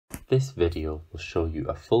This video will show you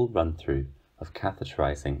a full run-through of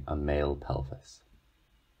catheterizing a male pelvis.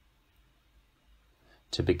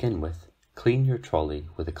 To begin with, clean your trolley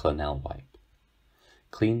with a Clinell wipe.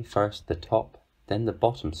 Clean first the top, then the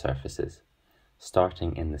bottom surfaces,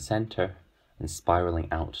 starting in the center and spiraling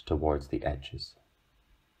out towards the edges.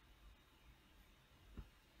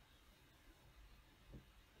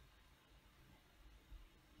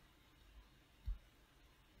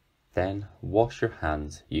 Then wash your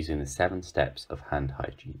hands using the 7 steps of hand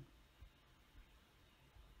hygiene.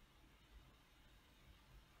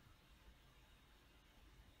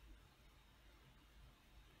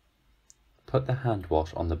 Put the hand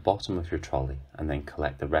wash on the bottom of your trolley and then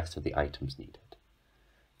collect the rest of the items needed.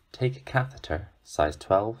 Take a catheter, size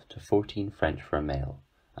 12 to 14 French for a male,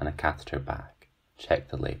 and a catheter bag. Check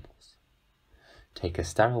the labels. Take a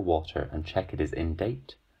sterile water and check it is in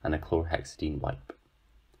date, and a chlorhexidine wipe.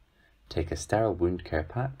 Take a sterile wound care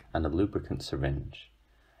pack and a lubricant syringe,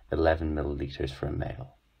 11 milliliters for a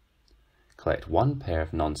male. Collect 1 pair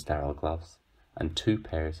of non-sterile gloves and 2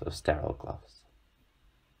 pairs of sterile gloves.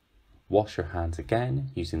 Wash your hands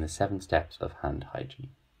again using the 7 steps of hand hygiene.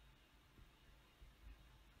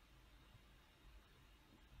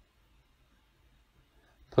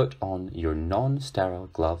 Put on your non-sterile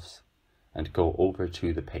gloves and go over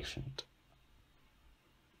to the patient.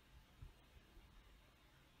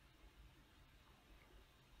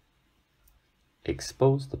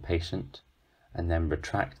 Expose the patient and then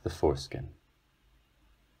retract the foreskin.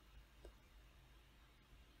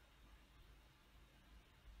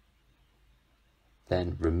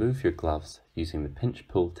 Then remove your gloves using the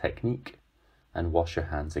pinch-pull technique and wash your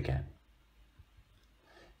hands again.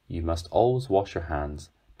 You must always wash your hands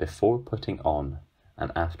before putting on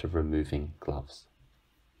and after removing gloves.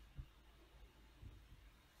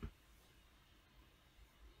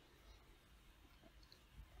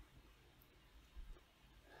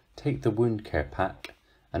 Take the wound care pack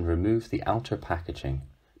and remove the outer packaging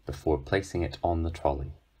before placing it on the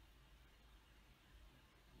trolley.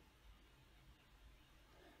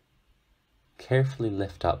 Carefully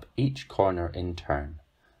lift up each corner in turn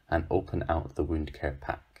and open out the wound care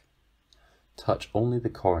pack. Touch only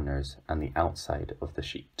the corners and the outside of the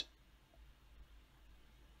sheet.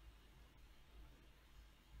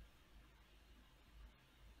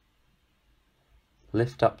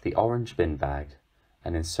 Lift up the orange bin bag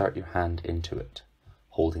and insert your hand into it,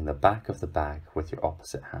 holding the back of the bag with your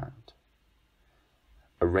opposite hand.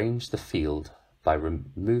 Arrange the field by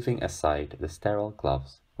removing aside the sterile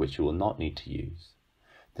gloves, which you will not need to use,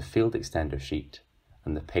 the field extender sheet,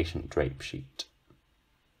 and the patient drape sheet.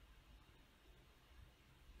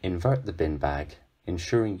 Invert the bin bag,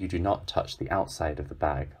 ensuring you do not touch the outside of the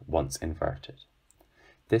bag once inverted.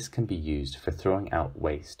 This can be used for throwing out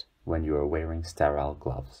waste when you are wearing sterile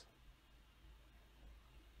gloves.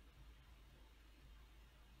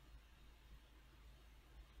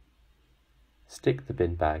 Stick the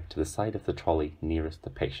bin bag to the side of the trolley nearest the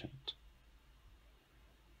patient.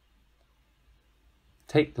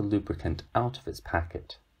 Take the lubricant out of its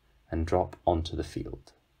packet and drop onto the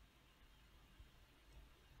field.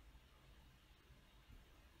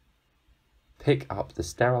 Pick up the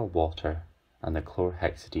sterile water and the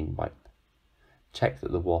chlorhexidine wipe. Check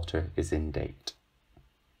that the water is in date.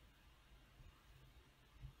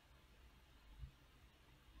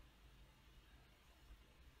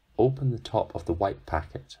 Open the top of the wipe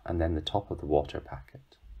packet and then the top of the water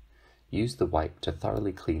packet. Use the wipe to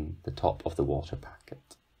thoroughly clean the top of the water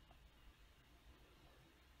packet.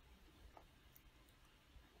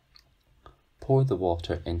 Pour the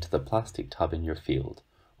water into the plastic tub in your field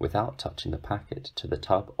without touching the packet to the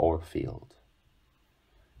tub or field.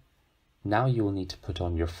 Now you will need to put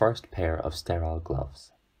on your first pair of sterile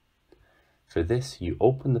gloves. For this, you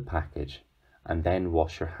open the package and then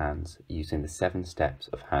wash your hands using the 7 steps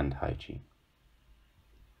of hand hygiene.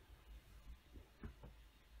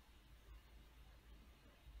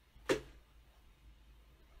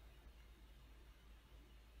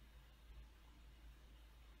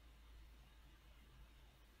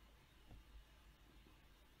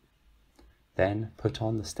 Then put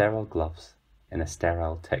on the sterile gloves in a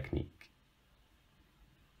sterile technique.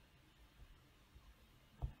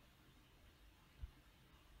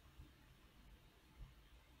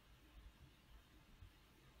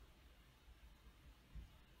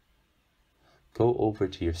 Go over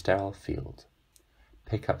to your sterile field.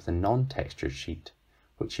 Pick up the non-textured sheet,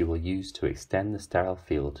 which you will use to extend the sterile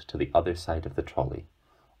field to the other side of the trolley,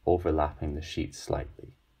 overlapping the sheet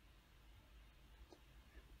slightly.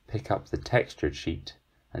 Pick up the textured sheet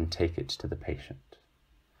and take it to the patient.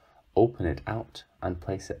 Open it out and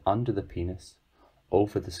place it under the penis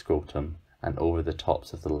over the scrotum and over the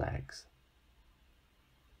tops of the legs.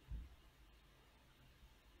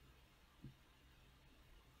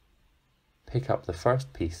 Pick up the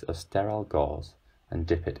first piece of sterile gauze and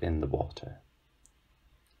dip it in the water.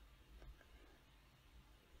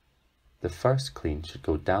 The first clean should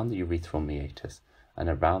go down the urethral meatus and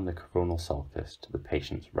around the coronal sulcus to the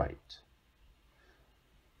patient's right.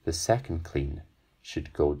 The second clean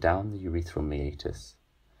should go down the urethral meatus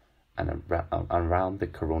and around the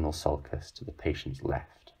coronal sulcus to the patient's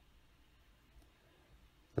left.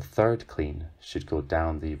 The third clean should go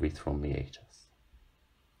down the urethral meatus.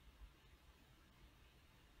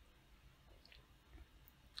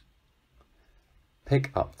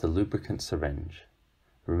 Pick up the lubricant syringe,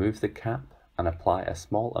 remove the cap and apply a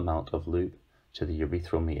small amount of lube to the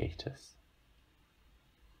urethral meatus.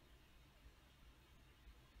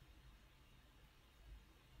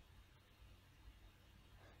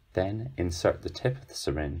 Then insert the tip of the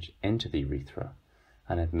syringe into the urethra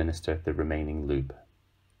and administer the remaining lube.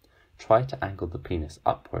 Try to angle the penis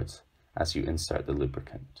upwards as you insert the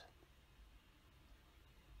lubricant.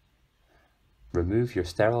 Remove your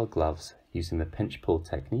sterile gloves using the pinch-pull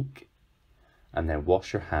technique, and then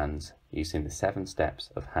wash your hands using the 7 steps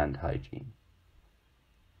of hand hygiene.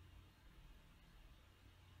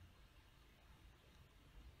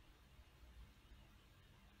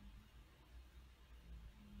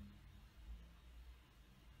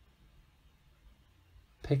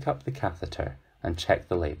 Pick up the catheter and check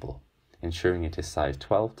the label, ensuring it is size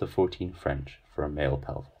 12 to 14 French for a male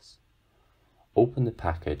pelvis. Open the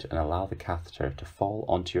package and allow the catheter to fall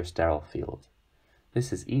onto your sterile field.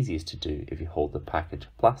 This is easiest to do if you hold the package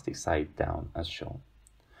plastic side down as shown.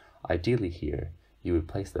 Ideally here, you would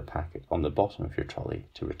place the packet on the bottom of your trolley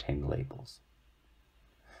to retain the labels.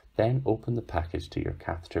 Then open the package to your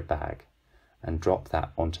catheter bag and drop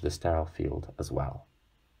that onto the sterile field as well.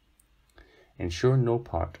 Ensure no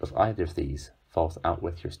part of either of these falls out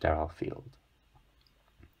with your sterile field.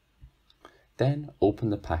 Then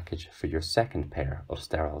open the package for your second pair of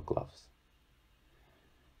sterile gloves.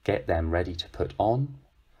 Get them ready to put on,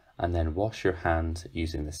 and then wash your hands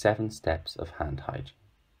using the 7 steps of hand hygiene.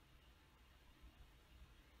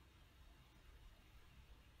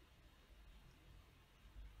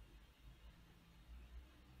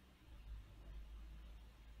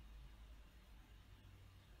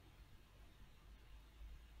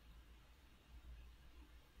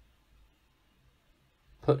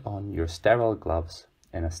 Put on your sterile gloves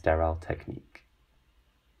in a sterile technique.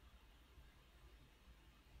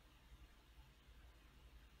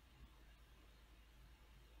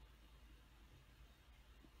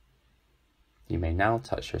 You may now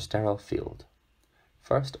touch your sterile field.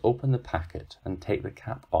 First, open the packet and take the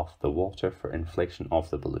cap off the water for inflation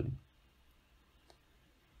of the balloon.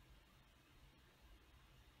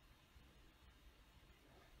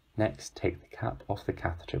 Next, take the cap off the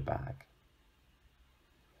catheter bag.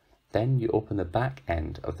 Then you open the back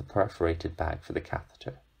end of the perforated bag for the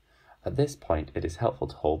catheter. At this point, it is helpful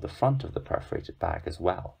to hold the front of the perforated bag as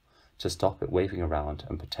well, to stop it waving around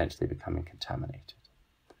and potentially becoming contaminated.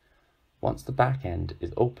 Once the back end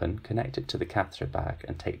is open, connect it to the catheter bag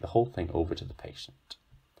and take the whole thing over to the patient.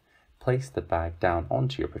 Place the bag down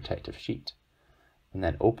onto your protective sheet, and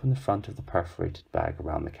then open the front of the perforated bag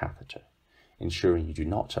around the catheter, ensuring you do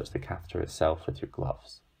not touch the catheter itself with your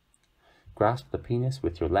gloves. Grasp the penis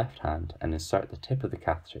with your left hand and insert the tip of the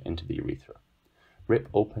catheter into the urethra. Rip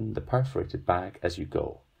open the perforated bag as you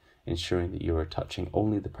go, ensuring that you are touching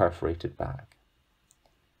only the perforated bag.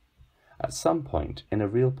 At some point, in a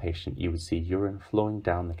real patient, you would see urine flowing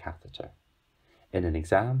down the catheter. In an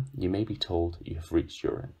exam, you may be told you have reached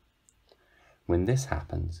urine. When this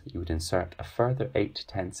happens, you would insert a further 8 to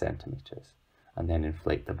 10 centimeters and then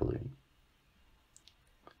inflate the balloon.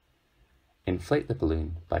 Inflate the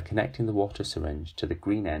balloon by connecting the water syringe to the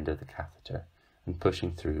green end of the catheter and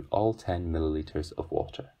pushing through all 10 milliliters of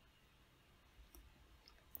water.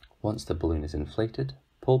 Once the balloon is inflated,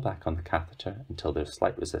 pull back on the catheter until there is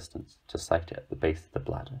slight resistance to site it at the base of the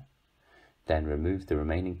bladder. Then remove the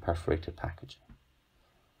remaining perforated packaging.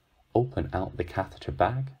 Open out the catheter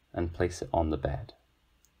bag and place it on the bed.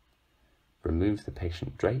 Remove the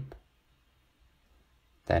patient drape.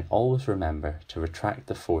 Then always remember to retract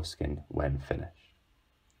the foreskin when finished.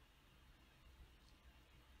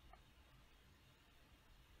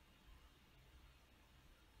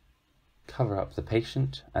 Cover up the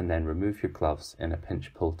patient and then remove your gloves in a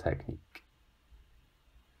pinch-pull technique.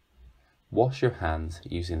 Wash your hands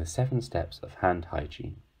using the 7 steps of hand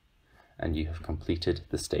hygiene, and you have completed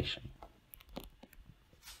the station.